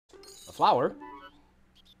A flower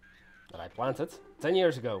that I planted 10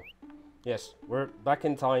 years ago. Yes, we're back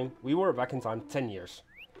in time. We were back in time 10 years.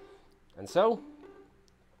 And so,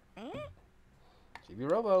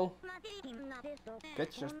 Chibi Robo,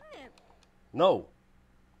 get your... No!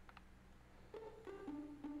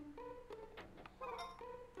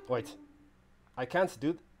 Wait, I can't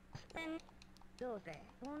do...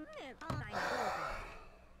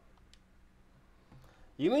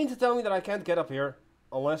 You mean to tell me that I can't get up here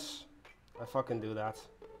unless I fucking do that?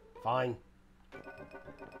 Fine.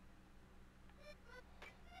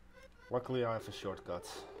 Luckily I have a shortcut.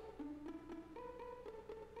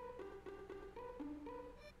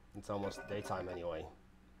 It's almost daytime anyway.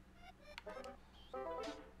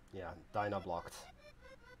 Yeah, Dinah blocked.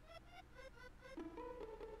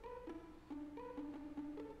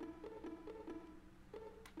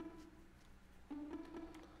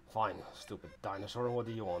 Fine, stupid dinosaur, what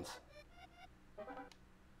do you want?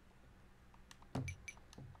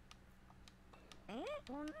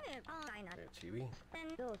 Here, Chibi.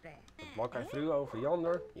 The block I threw over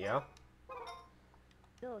yonder, yeah.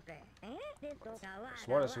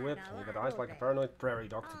 Smart as a whip, you got eyes like a paranoid prairie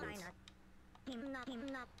dog to boot.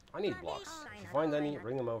 I need blocks. If you find any,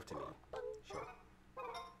 bring them over to me. Sure.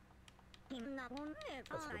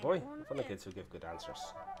 That's a good boy. From the kids who give good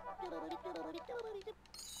answers.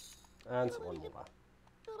 And one more.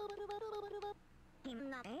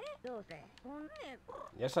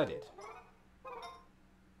 Yes, I did.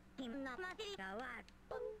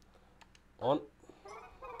 On.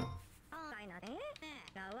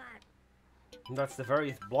 That's the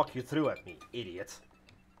very block you threw at me, idiot.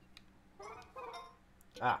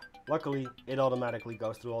 Ah, luckily it automatically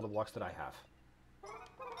goes through all the blocks that I have.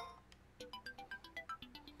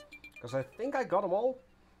 Because I think I got them all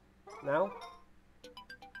now.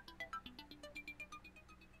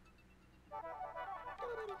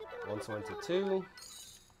 One 22.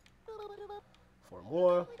 4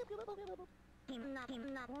 more.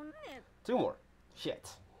 2 more.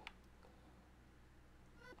 Shit.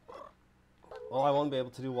 Well, I won't be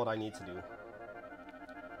able to do what I need to do.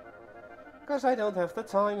 Because I don't have the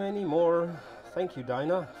time anymore. Thank you,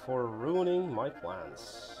 Dinah, for ruining my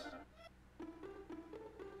plans.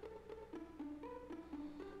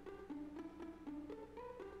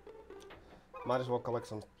 Might as well collect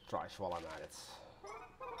some trash while I'm at it.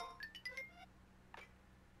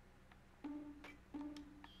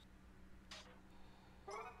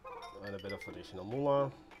 And a bit of additional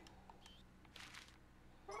moolah.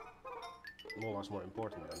 Moolah is more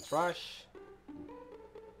important than trash.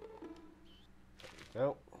 There we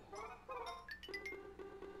go.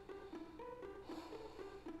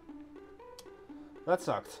 That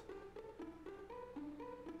sucked.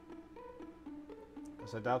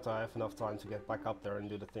 Because I doubt I have enough time to get back up there and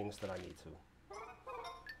do the things that I need to.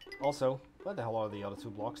 Also, where the hell are the other 2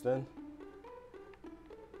 blocks then?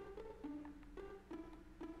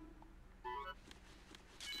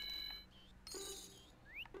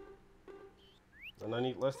 And I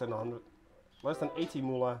need less than 80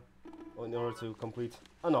 moolah in order to complete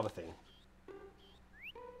another thing.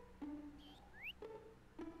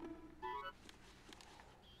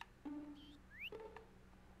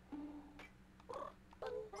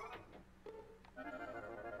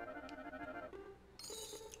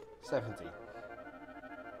 $70.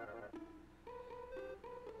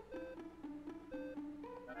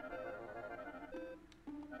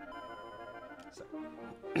 So.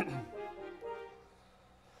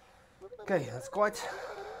 Okay, that's quite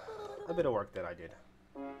a bit of work that I did.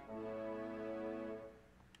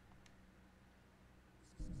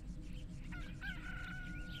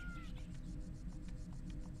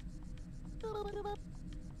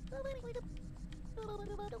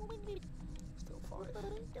 Still 5.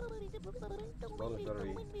 Bonus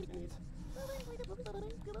battery you need.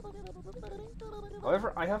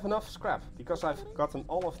 However, I have enough scrap because I've gotten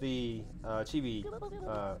all of the Chibi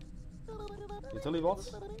utility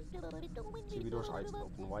bots. Chibi doors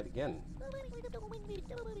open wide again.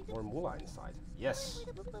 More moolah inside. Yes.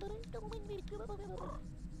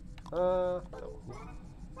 No.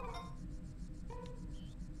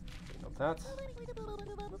 Not that.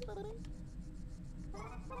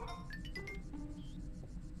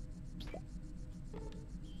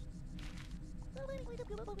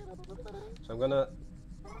 So I'm gonna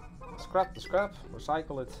scrap the scrap,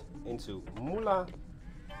 recycle it into moolah.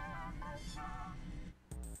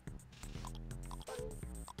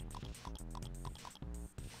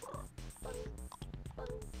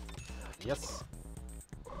 Yes.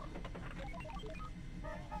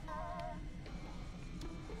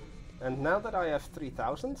 And now that I have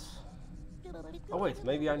 3,000... Oh wait,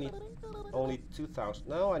 maybe I need only 2,000.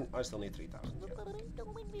 No, I still need 3,000.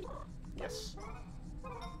 Yeah. Yes.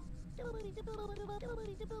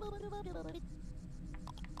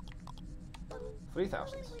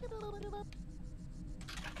 $3,000.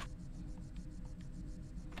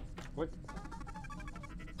 What?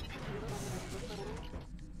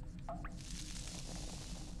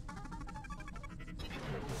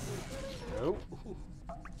 No.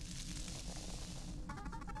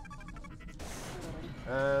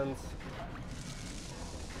 And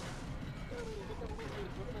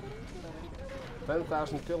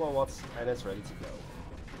 10,000 kilowatts, and it's ready to go.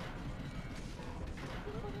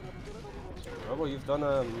 Robo, you've done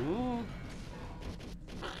a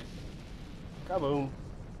kaboom.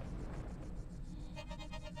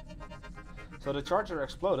 So the charger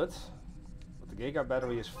exploded, but the Giga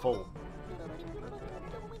battery is full.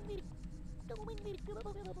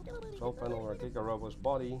 12 panel or Giga Robo's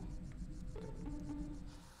body.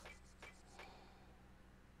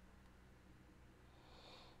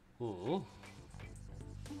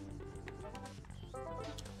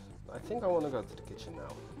 I think I want to go to the kitchen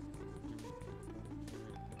now.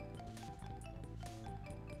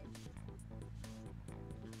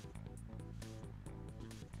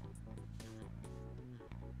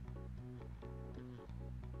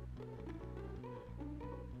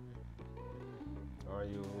 Are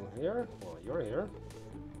you here? Well, you're here.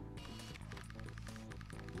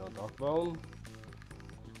 No dog bone.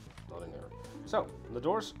 Not in here. So, the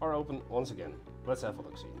doors are open once again. Let's have a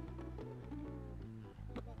look-see.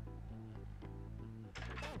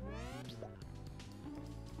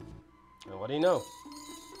 And what do you know?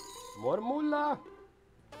 More moolah!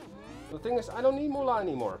 The thing is, I don't need moolah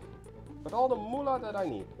anymore. But all the moolah that I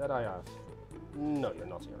need, that I have. No, you're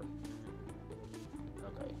not here.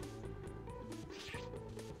 Okay.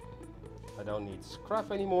 I don't need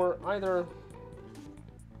scrap anymore either.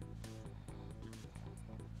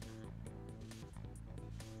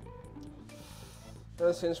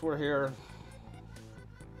 And since we're here,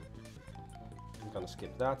 I'm gonna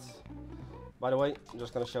skip that. By the way, I'm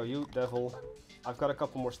just gonna show you, Devil, I've got a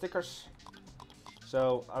couple more stickers.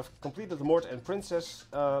 So I've completed the Mort and Princess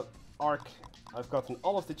arc. I've gotten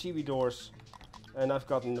all of the Chibi doors, and I've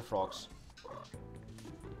gotten the frogs.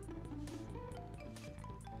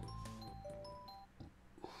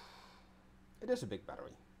 It is a big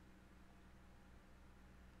battery.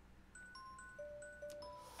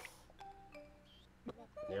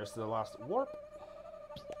 Here's the last warp.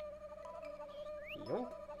 Yoink.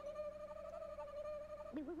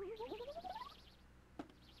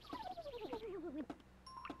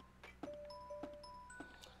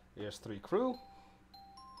 Here's 3 crew.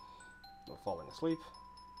 We're falling asleep.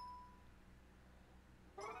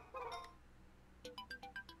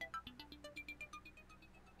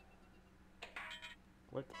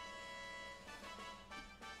 Click.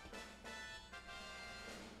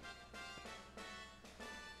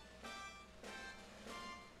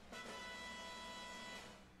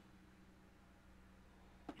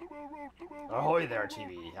 Ahoy there,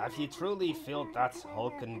 Chibi. Have you truly filled that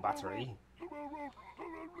Hulken battery?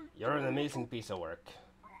 You're an amazing piece of work.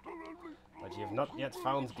 But you've not yet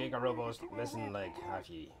found Giga Robo's missing leg, have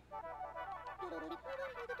ye?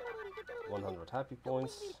 100 happy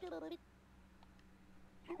points.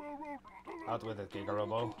 Out with it, Giga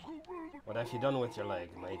Robo. What have you done with your leg,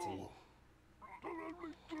 matey?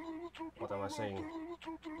 What am I saying?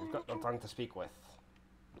 You've got no tongue to speak with.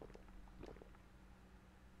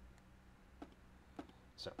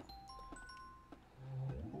 So.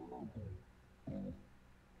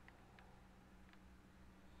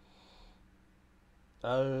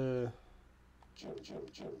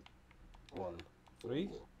 One, 3.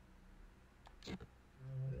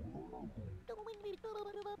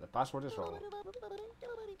 The password is wrong.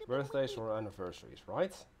 Birthdays or anniversaries,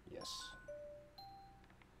 right? Yes.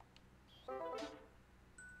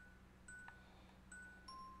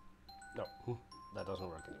 No, that doesn't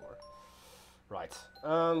work anymore. Right.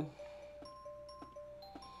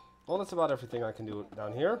 Well, that's about everything I can do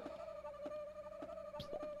down here.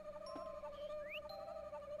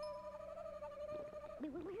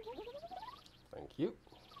 Thank you.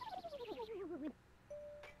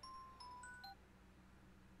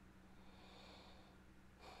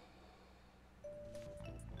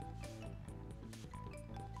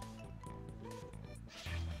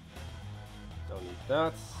 Don't need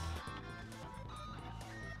that.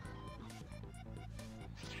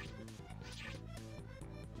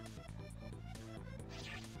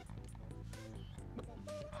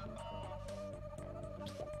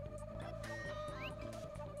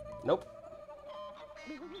 Nope.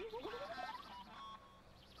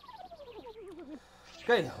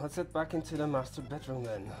 Okay, let's head back into the master bedroom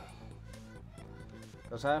then.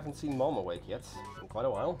 Because I haven't seen Mom awake yet in quite a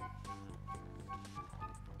while.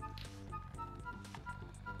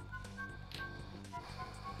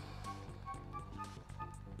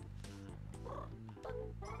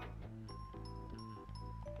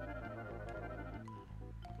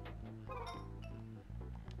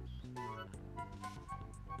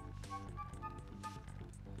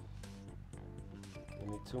 We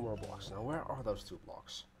need 2 more blocks. Now where are those 2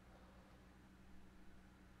 blocks?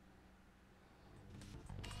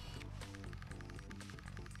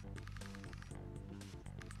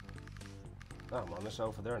 Oh, Mom is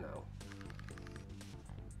over there now.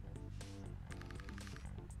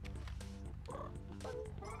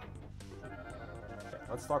 Okay,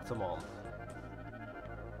 let's talk to Mom.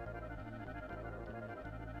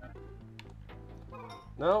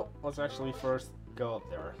 No, let's actually first go up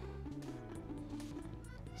there.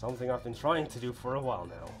 Something I've been trying to do for a while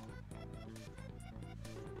now.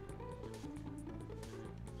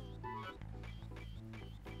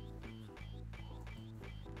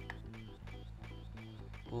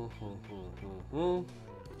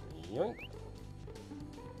 Yoink.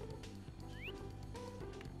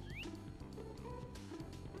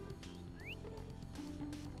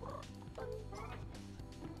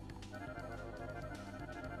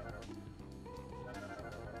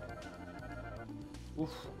 Oof.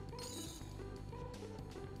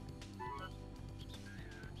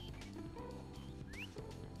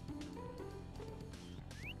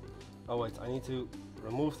 Oh wait, I need to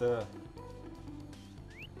remove the...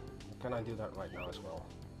 Can I do that right now as well?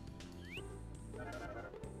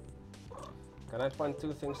 Can I find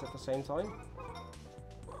 2 things at the same time?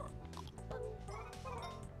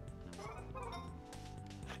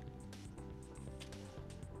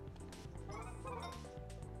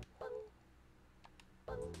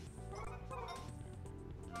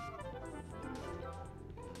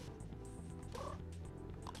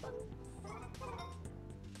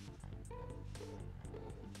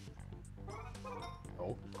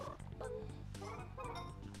 Oh.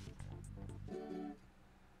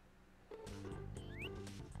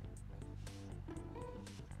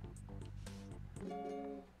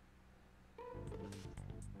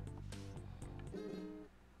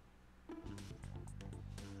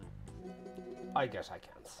 I guess I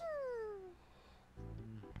can't.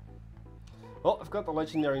 Well, I've got the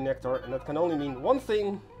legendary Nectar, and that can only mean one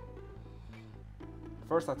thing.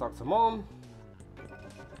 First I talk to Mom.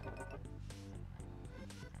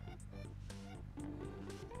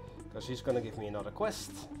 Because she's gonna give me another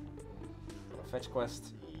quest. A fetch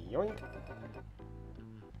quest. Yoink.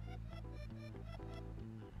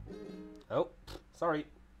 Oh, sorry.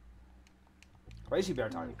 Crazy bear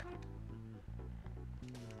time.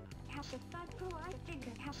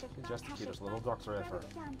 She's just the cutest little doctor ever.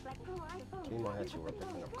 Clean my head, you were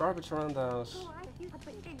picking up garbage around the house.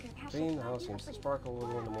 Clean, the house seems to sparkle a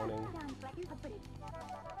little in the morning.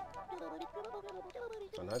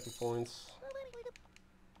 So 90 points.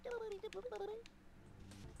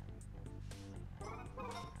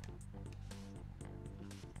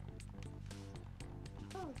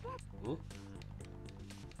 Hmm?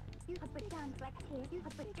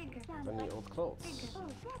 Any old clothes.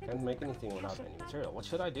 Can't make anything without any material. What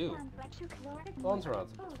should I do? Wander around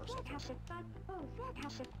for a second.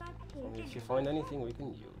 Only if you find anything we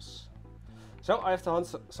can use. So I have to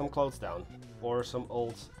hunt some clothes down. Or some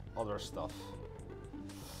old other stuff.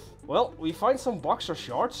 Well, we find some boxer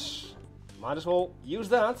shorts. Might as well use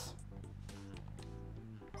that.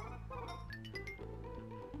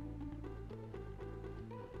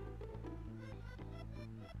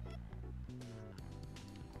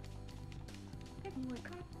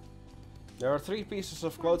 There are 3 pieces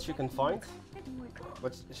of clothes you can find,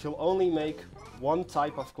 but she'll only make 1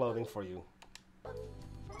 type of clothing for you.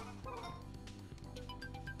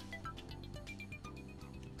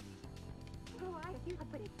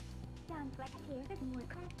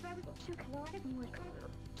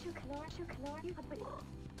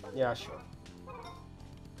 Yeah, sure.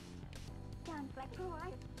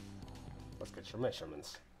 Let's get your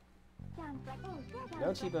measurements.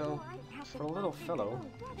 Now, Chibo, for a little fellow,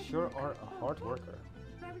 you sure are a hard worker.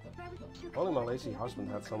 Only my lazy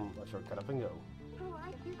husband had some of your get up and go.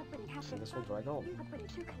 And this will drag on.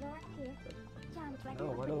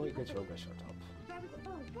 Now, why don't we get your best shirt up?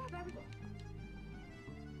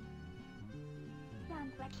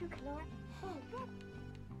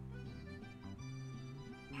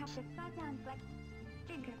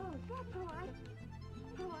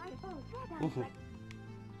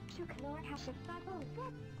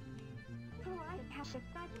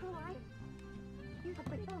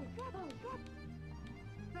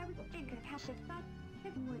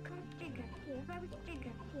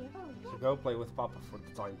 So go play with Papa for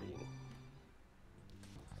the time being.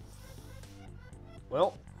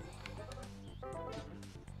 Well.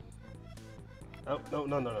 Oh,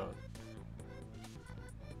 no.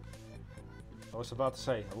 I was about to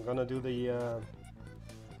say, I'm gonna do the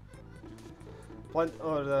plant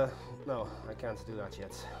or the... No, I can't do that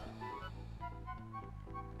yet.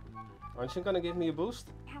 Aren't you gonna give me a boost?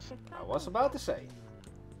 I was about to say.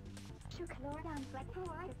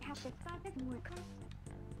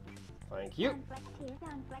 Thank you.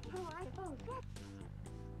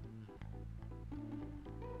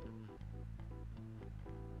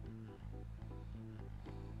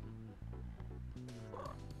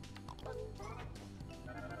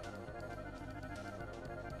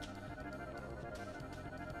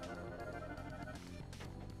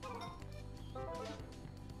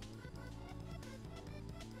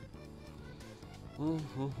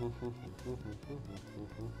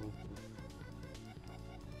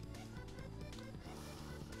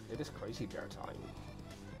 It is crazy bear time.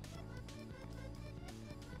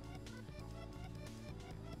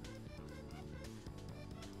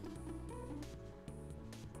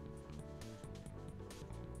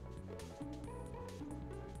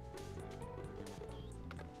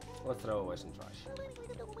 Let's throw away some trash.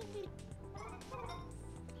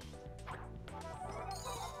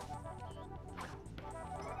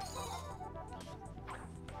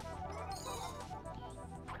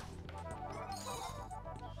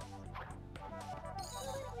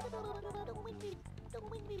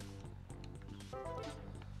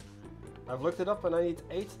 I've looked it up and I need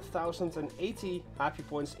 8,080 happy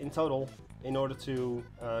points in total in order to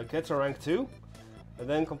get to rank 2 and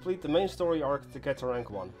then complete the main story arc to get to rank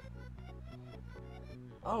 1.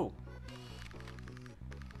 Oh!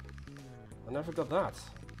 I never got that.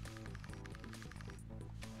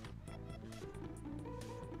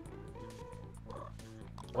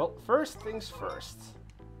 Well, first things first.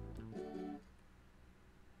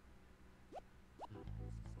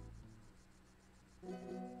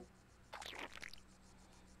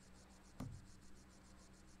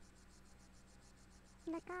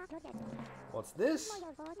 What's this?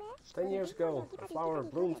 10 years ago, a flower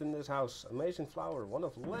bloomed in this house. Amazing flower, one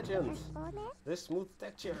of legend. This smooth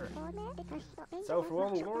texture. It's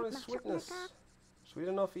overwhelming glorious sweetness. Sweet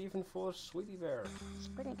enough even for Sweetie Bear.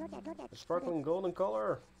 A sparkling golden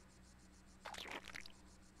color.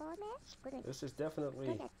 This is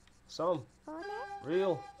definitely some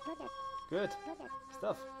real good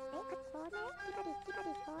stuff.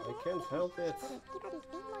 I can't help it.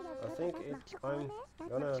 I think I'm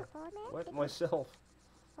gonna wet myself.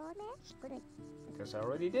 Because I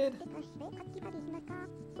already did.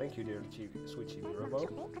 Thank you, dear sweet Chibi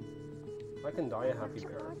Robo. I can die a happy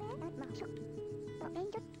bear.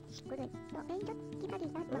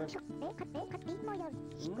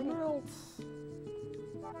 Melt.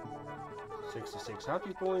 66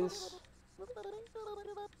 happy points.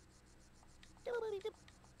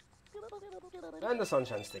 And the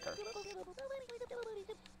sunshine sticker.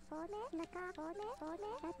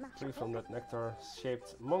 3 from that nectar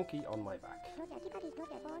shaped monkey on my back.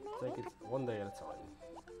 Take it one day at a time.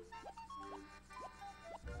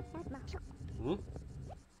 Hmm?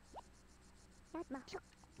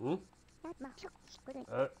 Hmm?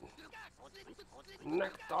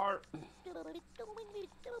 Nectar!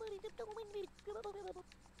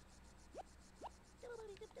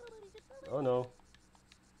 Oh no.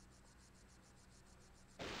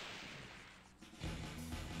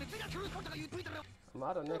 I'm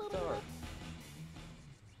out of nectar.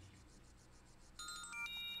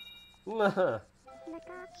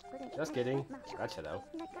 Just kidding. Gotcha though.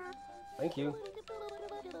 Thank you.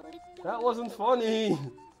 That wasn't funny!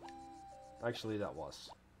 Actually, that was.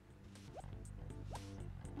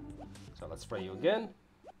 So let's spray you again.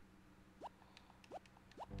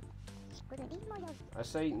 I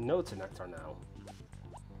say no to nectar now.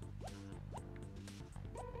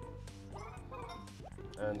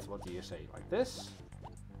 And what do you say? Like this?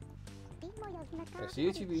 Thanks to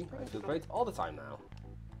you, Chibi. I feel great all the time now.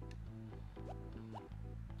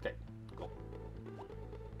 Okay, cool.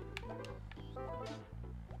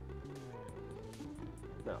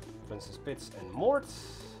 Now, Princess Pitts and Mort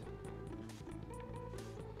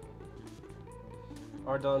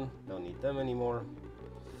are done. Don't need them anymore.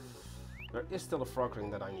 There is still a frog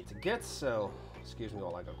ring that I need to get, so excuse me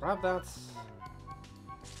while I go grab that.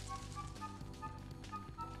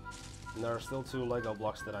 And there are still 2 Lego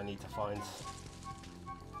blocks that I need to find.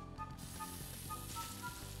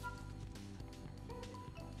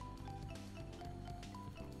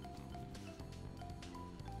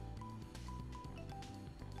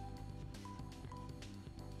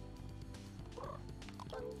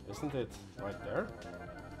 Isn't it right there?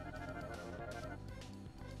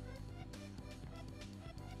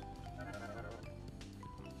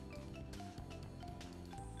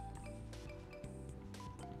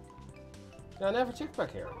 Yeah, I never checked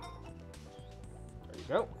back here. There you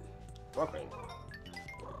go. Rock ring.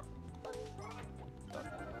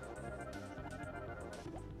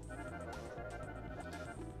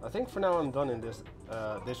 I think for now I'm done in this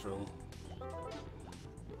this room.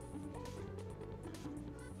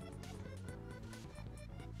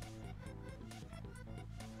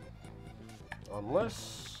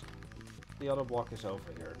 Unless the other block is over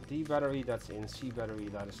here. D battery, that's in. C battery,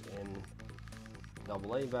 that is in.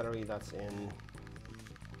 AA battery, that's in.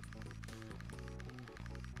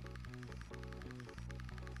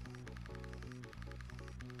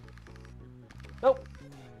 Nope.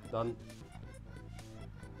 Done.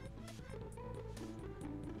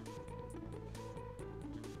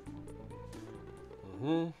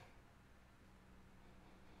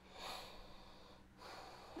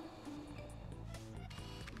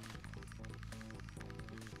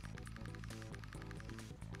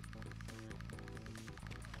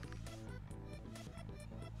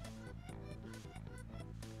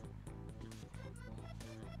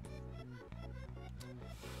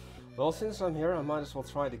 Well, since I'm here, I might as well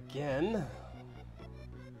try it again.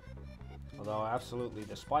 Although I absolutely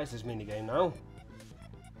despise this minigame now.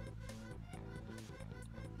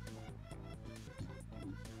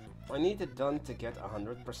 I need it done to get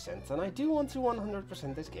 100%, and I do want to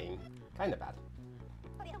 100% this game. Kinda bad.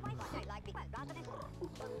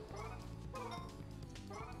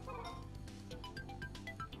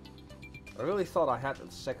 I really thought I had it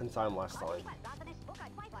the second time last time.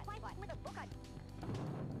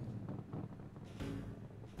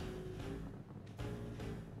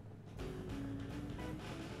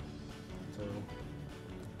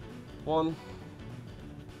 One,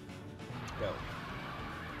 go.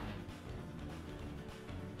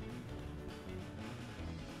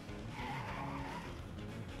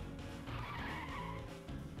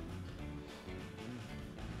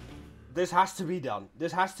 This has to be done.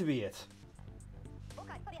 This has to be it.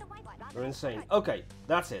 You're insane. Okay,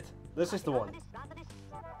 that's it. This is the one.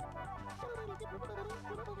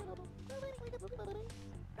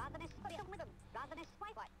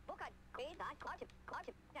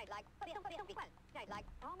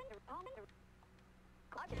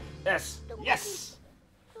 Yes! Yes!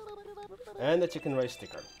 And the chicken race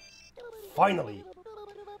sticker. Finally!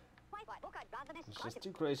 It's just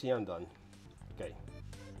too crazy, I'm done. Okay.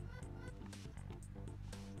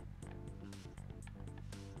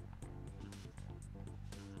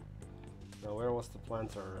 Now where was the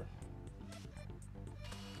planter?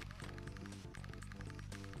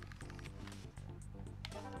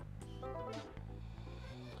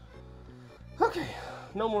 Okay,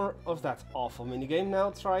 no more of that awful minigame.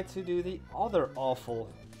 Now try to do the other awful,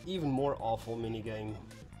 even more awful minigame.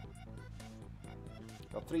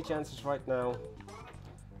 Got 3 chances right now.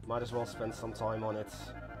 Might as well spend some time on it.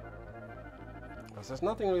 Because there's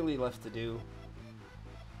nothing really left to do.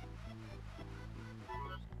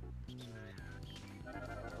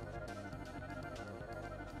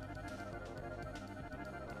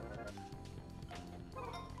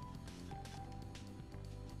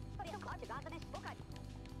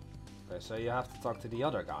 Okay, so you have to talk to the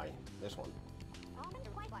other guy. This one.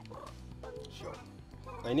 Sure.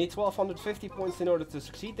 I need 1250 points in order to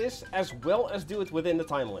succeed this, as well as do it within the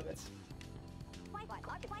time limits.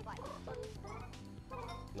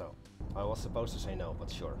 No. I was supposed to say no,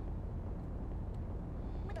 but sure.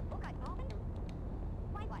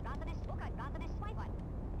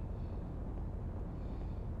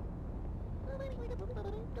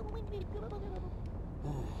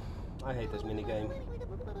 I hate this minigame.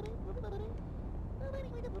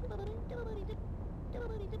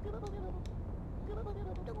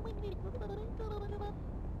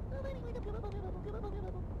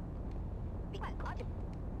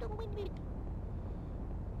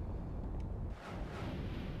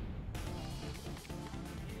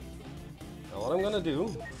 Now what I'm gonna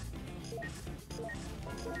do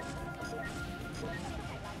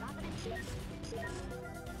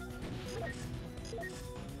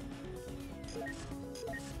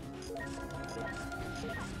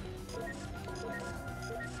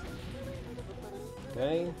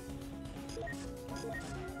okay.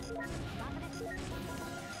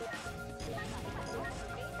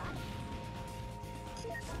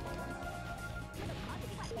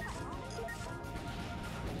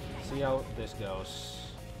 See how this goes.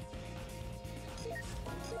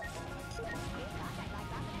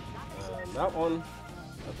 And that one.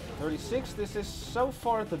 Okay, 36. This is so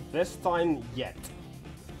far the best time yet.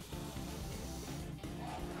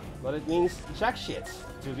 But it means jack shit,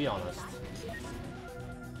 to be honest.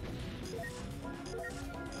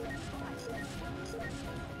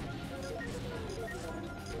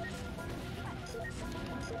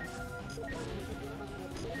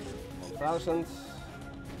 $1,000.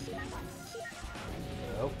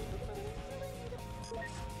 Nope.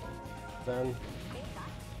 10,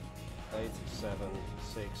 8, 7,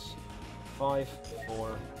 6, 5,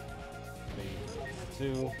 4,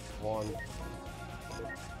 3, 2, 1.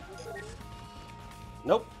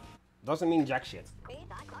 Nope. Doesn't mean jack shit.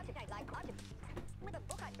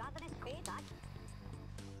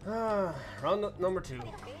 Round number 2.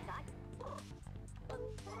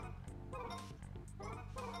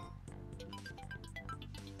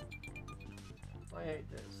 I hate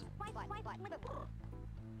this.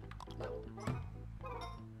 No.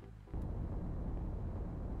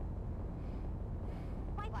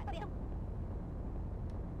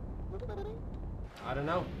 I don't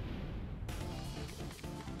know.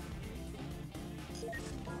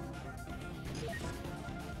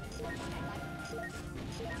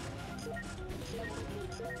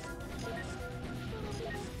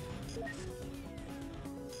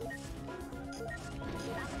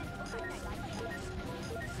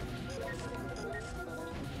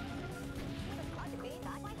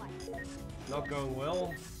 Not going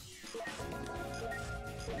well.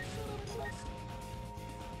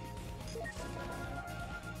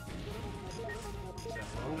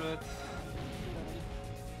 700.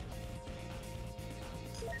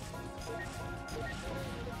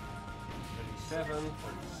 37,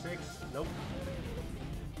 36, nope.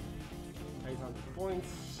 800 points.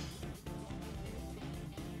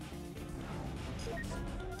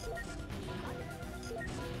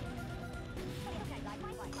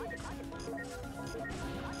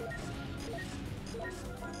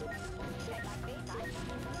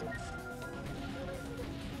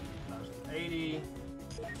 80.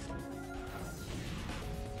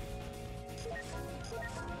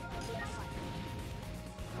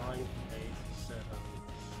 9, 8, 7,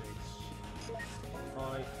 6,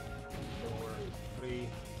 5, 4, 3,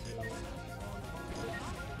 2, 1.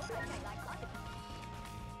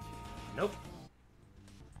 Nope.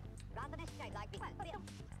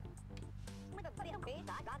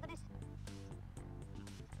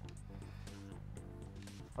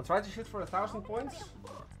 I'll try to shoot for 1,000 points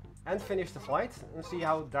and finish the flight and see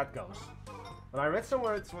how that goes. When I read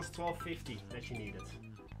somewhere it was 1250 that you needed.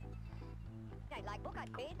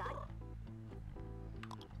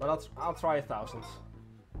 But I'll try 1,000.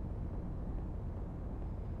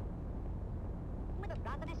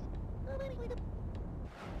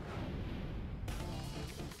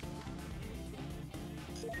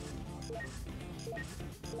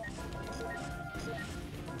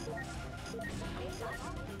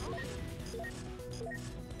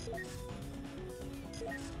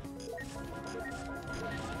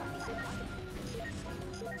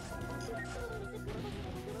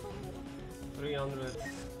 $300.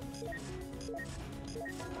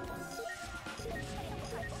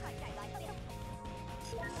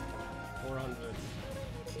 400.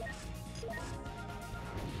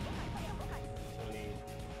 20.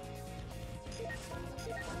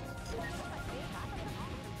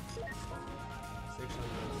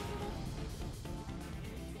 600.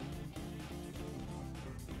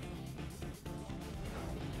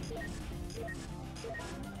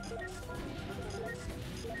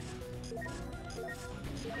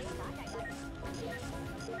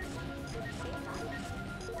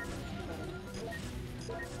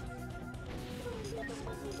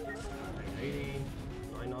 80,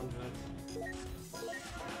 900.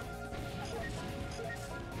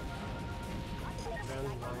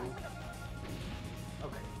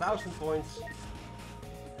 Okay, 1,000 points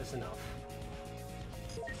is enough.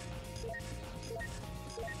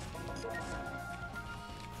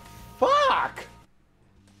 Fuck!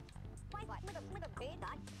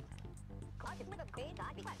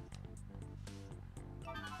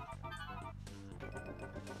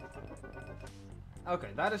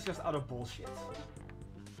 Okay, that is just utter bullshit.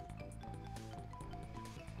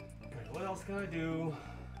 Okay, what else can I do?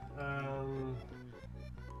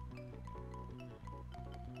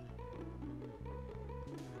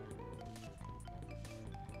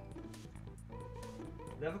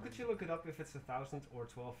 Never could you look it up if it's 1,000 or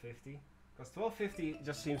 1250? Because 1250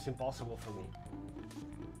 just seems impossible for me.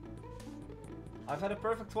 I've had a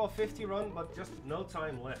perfect 1250 run, but just no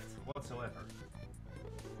time left whatsoever.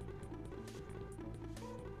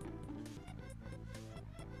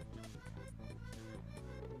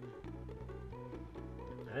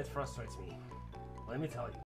 And it frustrates me. Let me tell you.